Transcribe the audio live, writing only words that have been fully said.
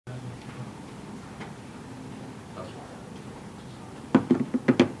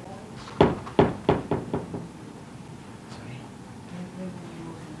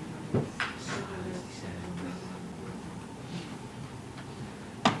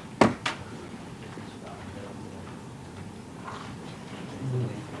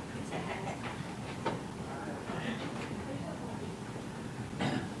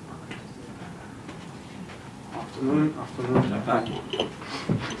Back.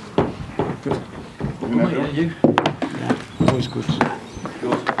 Good. You? Yeah, always good.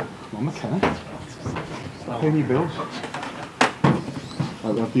 Good. Come on, McKenna. Pay your bills.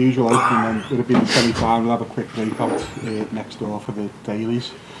 I'll have the usual opening, then it'll be the semi-final. We'll have a quick breakout next door for the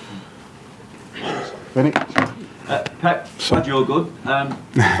dailies. Benny? Pep, glad you're good.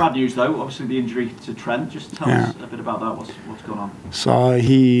 Bad news though, obviously the injury to Trent. Just tell us a bit about that. What's going on? So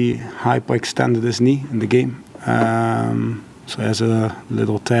he hyperextended his knee in the game. So he has a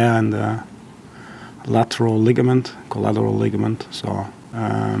little tear in the lateral ligament, collateral ligament. So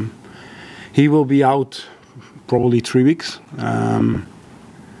he will be out probably 3 weeks.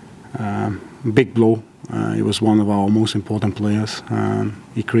 Big blow. He was one of our most important players.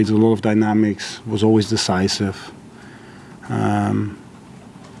 He creates a lot of dynamics, was always decisive.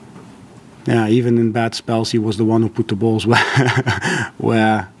 Yeah, even in bad spells, he was the one who put the balls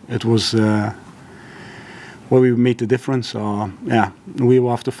where it was where we made the difference. So yeah, we will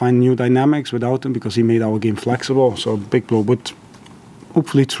have to find new dynamics without him because he made our game flexible. So big blow, but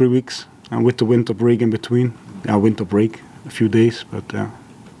hopefully 3 weeks, and with the winter break in between. Yeah, winter break, a few days, but yeah.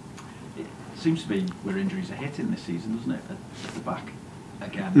 Seems to be where injuries are hitting this season, doesn't it? At the back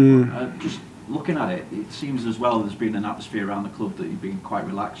again. Just looking at it, it seems as well there's been an atmosphere around the club that you've been quite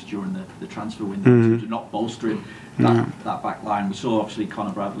relaxed during the transfer window in terms of not bolstering that back line. We saw obviously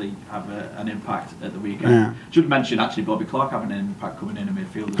Conor Bradley have an impact at the weekend. Should mention actually Bobby Clark having an impact coming in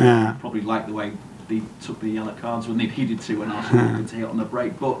midfield as well. Probably like the way they took the yellow cards when they needed to when Arsenal wanted to hit on the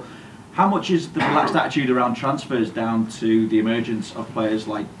break. But how much is the relaxed attitude around transfers down to the emergence of players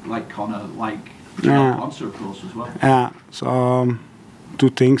like Conor, like Ponce, of course, as well? Yeah, so two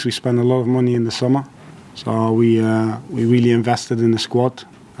things. We spent a lot of money in the summer. So we really invested in the squad.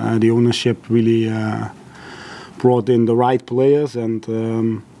 The ownership really brought in the right players. And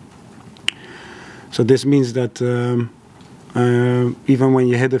so this means that even when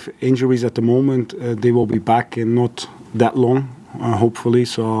you hit injuries at the moment, they will be back in not that long. Hopefully,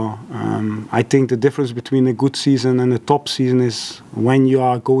 so I think the difference between a good season and a top season is when you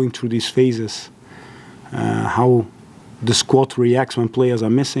are going through these phases, how the squad reacts when players are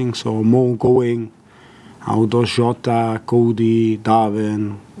missing. So Mo going, how does Jota, Cody,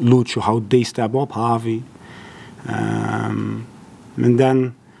 Darwin, Lucho, how they step up, Harvey. And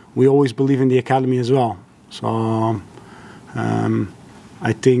then we always believe in the academy as well. So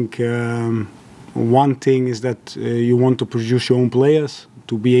I think one thing is that you want to produce your own players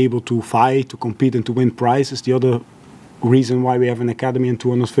to be able to fight, to compete and to win prizes. The other reason why we have an academy and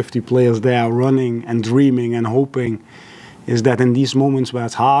 250 players there running and dreaming and hoping is that in these moments where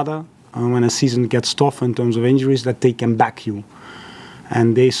it's harder, when a season gets tough in terms of injuries, that they can back you.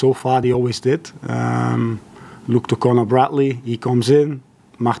 And so far they always did. Look to Conor Bradley, he comes in.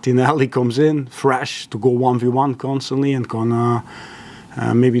 Martinelli comes in, fresh, to go 1v1 constantly, and Conor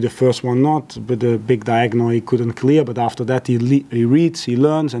maybe the first one not, but the big diagonal he couldn't clear, but after that he reads, he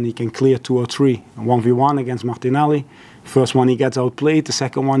learns, and he can clear 2 or 3. 1v1 against Martinelli. First one he gets outplayed, the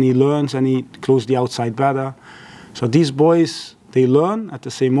second one he learns and he closed the outside better. So these boys, they learn at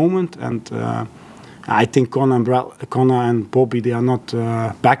the same moment, and I think Conor and Bobby, they are not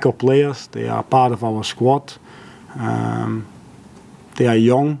backup players, they are part of our squad. They are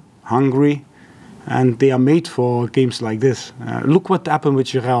young, hungry, and they are made for games like this. Look what happened with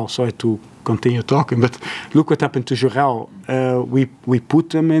Jurel. Sorry to continue talking, but look what happened to Jurel. We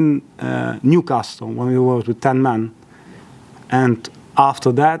put him in Newcastle when we were with 10 men. And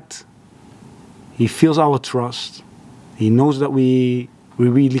after that, he feels our trust. He knows that we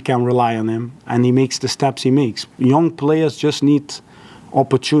really can rely on him, and he makes the steps he makes. Young players just need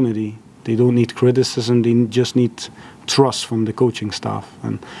opportunity. They don't need criticism, they just need trust from the coaching staff,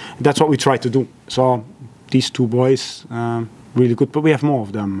 and that's what we try to do. So these 2 boys, really good, but we have more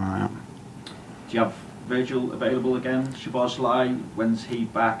of them. Do you have Virgil available again? Szoboszlai, when's he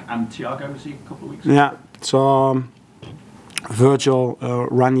back? And Thiago, was he a couple of weeks ago? Yeah, so Virgil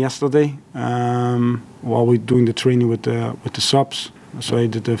ran yesterday while we're doing the training with the subs. So he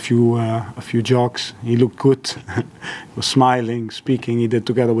did a few jogs. He looked good. He was smiling, speaking. He did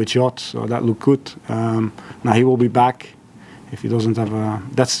together with Jot, so that looked good. Now he will be back if he doesn't have a.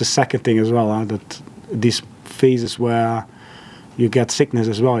 That's the second thing as well. That these phases where you get sickness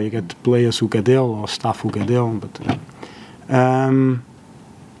as well. You get players who get ill or staff who get ill. But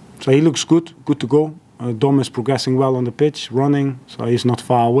so he looks good to go. Dom is progressing well on the pitch, running, so he's not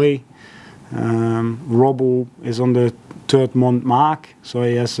far away. Robbo is on the 3rd month mark, so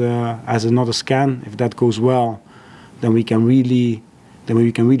he has another scan. If that goes well, then we can really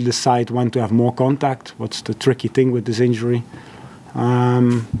decide when to have more contact. What's the tricky thing with this injury?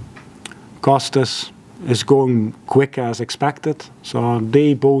 Costas, is going quicker as expected. So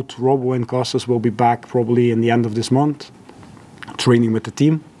they both, Robbo and Costas, will be back probably in the end of this month, training with the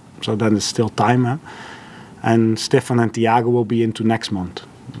team. So then it's still time. And Stefan and Thiago will be into next month,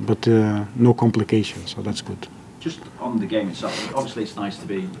 but no complications, so that's good. Just on the game itself, obviously it's nice to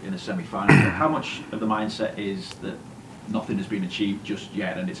be in a semi-final. How much of the mindset is that nothing has been achieved just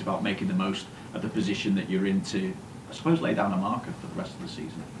yet, and it's about making the most of the position that you're in to, I suppose, lay down a marker for the rest of the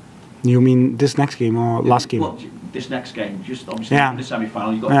season? You mean this next game or last game? Well, this next game, just obviously in the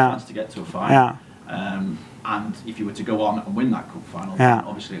semi-final, you've got a chance to get to a final. And if you were to go on and win that cup final, then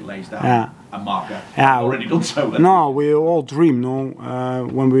obviously it lays down a marker. You've already done so. No, we all dream,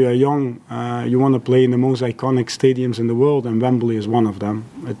 when we are young, you want to play in the most iconic stadiums in the world, and Wembley is one of them.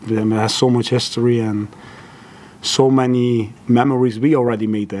 It has so much history and so many memories we already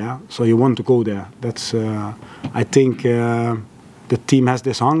made there, so you want to go there. That's, I think, the team has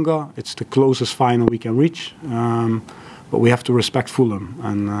this hunger. It's the closest final we can reach, but we have to respect Fulham,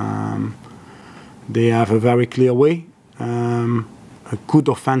 and they have a very clear way, a good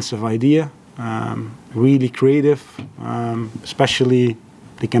offensive idea, really creative, especially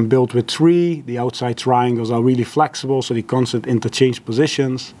they can build with three. The outside triangles are really flexible, so they constantly interchange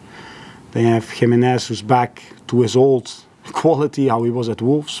positions. They have Jimenez, who's back to his old quality, how he was at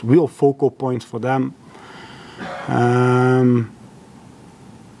Wolves. Real focal point for them.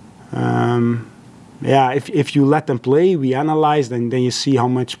 If you let them play, we analyze, and then you see how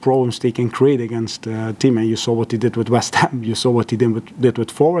much problems they can create against a team. And you saw what he did with West Ham. You saw what he did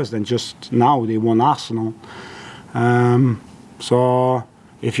with Forest, and just now they won Arsenal. So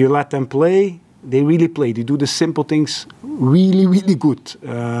if you let them play, they really play. They do the simple things really, really good.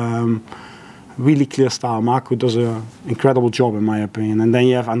 Really clear style. Marco does an incredible job, in my opinion. And then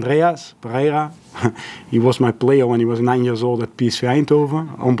you have Andreas Pereira. He was my player when he was 9 years old at PSV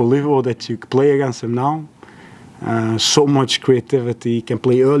Eindhoven. Unbelievable that you play against him now. So much creativity. He can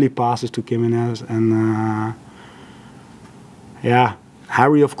play early passes to Jimenez. And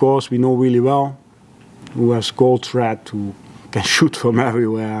Harry, of course, we know really well, who has goal threat, who can shoot from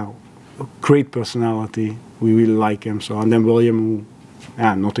everywhere. Great personality. We really like him. So, and then William, who,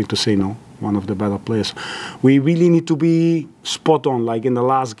 nothing to say, no. One of the better players. We really need to be spot on, like in the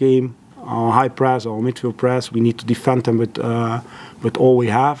last game, our high press, our midfield press. We need to defend them with all we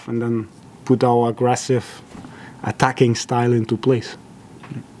have, and then put our aggressive attacking style into place.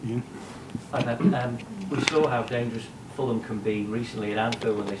 We saw how dangerous Fulham can be recently at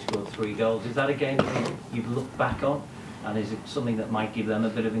Anfield when they scored 3 goals. Is that a game that you've looked back on? And is it something that might give them a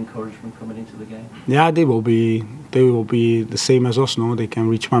bit of encouragement coming into the game? Yeah, they will be the same as us, no? They can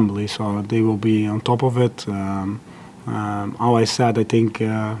reach Wembley, so they will be on top of it. How I said, I think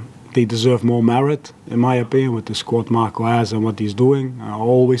they deserve more merit, in my opinion, with the squad Marco has and what he's doing. I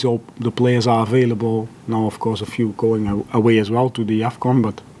always hope the players are available. Now, of course, a few going away as well to the AFCON,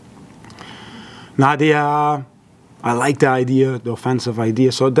 but now they are. I like the idea, the offensive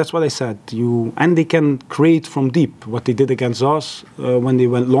idea. So that's what I said. And they can create from deep. What they did against us when they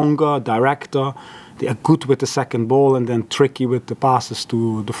went longer, director. They are good with the second ball and then tricky with the passes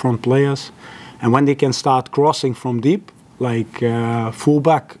to the front players. And when they can start crossing from deep, like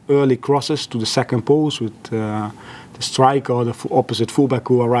fullback early crosses to the second post with the striker or the opposite fullback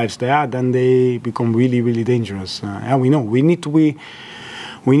who arrives there, then they become really, really dangerous. And we know we need to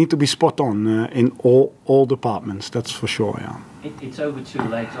be spot on in all departments, that's for sure, It's over 2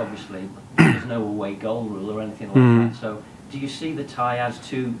 legs, obviously. There's no away goal rule or anything like that. So do you see the tie as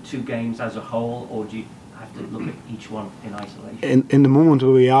two games as a whole, or do you have to look at each one in isolation? In the moment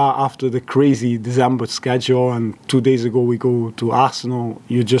where we are, after the crazy December schedule, and 2 days ago we go to Arsenal,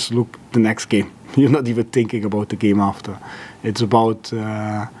 you just look the next game. You're not even thinking about the game after. It's about...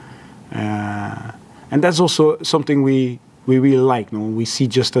 and that's also something we really like. No, we see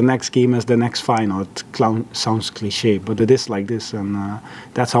just the next game as the next final. It sounds cliche, but it is like this, and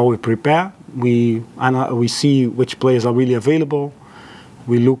that's how we prepare. We see which players are really available.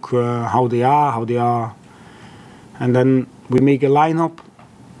 We look how they are, and then we make a lineup,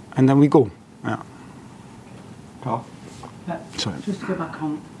 and then we go. Yeah. Carl? Sorry. Just to go back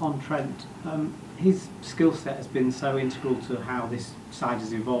on Trent, his skill set has been so integral to how this side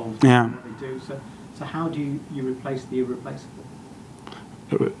has evolved. Yeah. And what they do. So how do you replace the irreplaceable?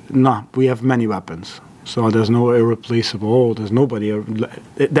 No, we have many weapons. So there's no irreplaceable. There's nobody.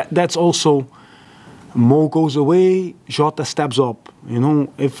 That's also, Mo goes away, Jota steps up. You know,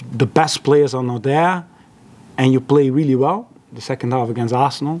 if the best players are not there, and you play really well, the second half against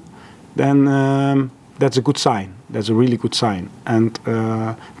Arsenal, then that's a good sign. That's a really good sign, and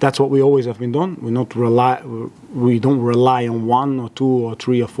that's what we always have been done. We don't rely on 1 or 2 or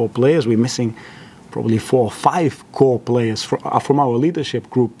 3 or 4 players. We're missing probably 4 or 5 core players from our leadership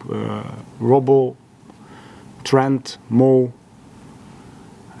group: Robbo, Trent, Mo,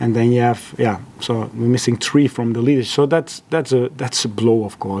 and then you have So we're missing 3 from the leadership. So that's a blow,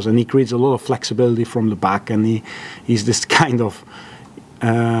 of course, and he creates a lot of flexibility from the back, and he's this kind of.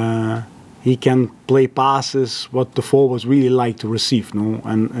 He can play passes what the forwards really like to receive, no,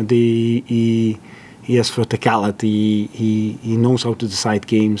 and he has verticality. He knows how to decide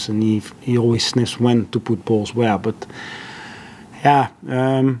games, and he always sniffs when to put balls where. But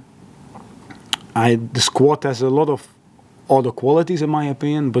the squad has a lot of other qualities, in my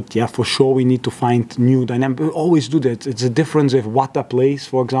opinion. But for sure we need to find new dynamic. We always do that. It's a difference if Wata plays,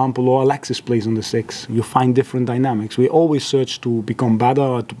 for example, or Alexis plays on the 6. You find different dynamics. We always search to become better,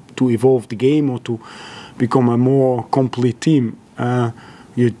 or to evolve the game, or to become a more complete team.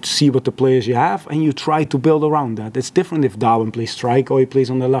 You see what the players you have, and you try to build around that. It's different if Darwin plays striker or he plays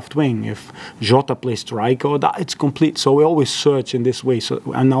on the left wing. If Jota plays striker, it's complete. So we always search in this way. So,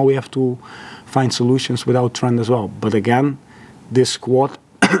 and now we have to find solutions without Trent as well. But again, this squad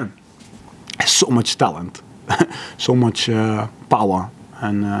has so much talent, so much power,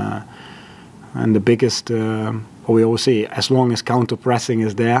 and the biggest. What we always say: as long as counter pressing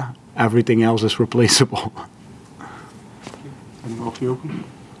is there, everything else is replaceable. Any more for you?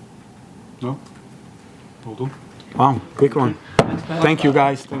 No? Well done. Wow, quick one. Thank you,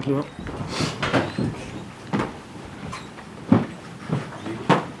 guys. Thank you.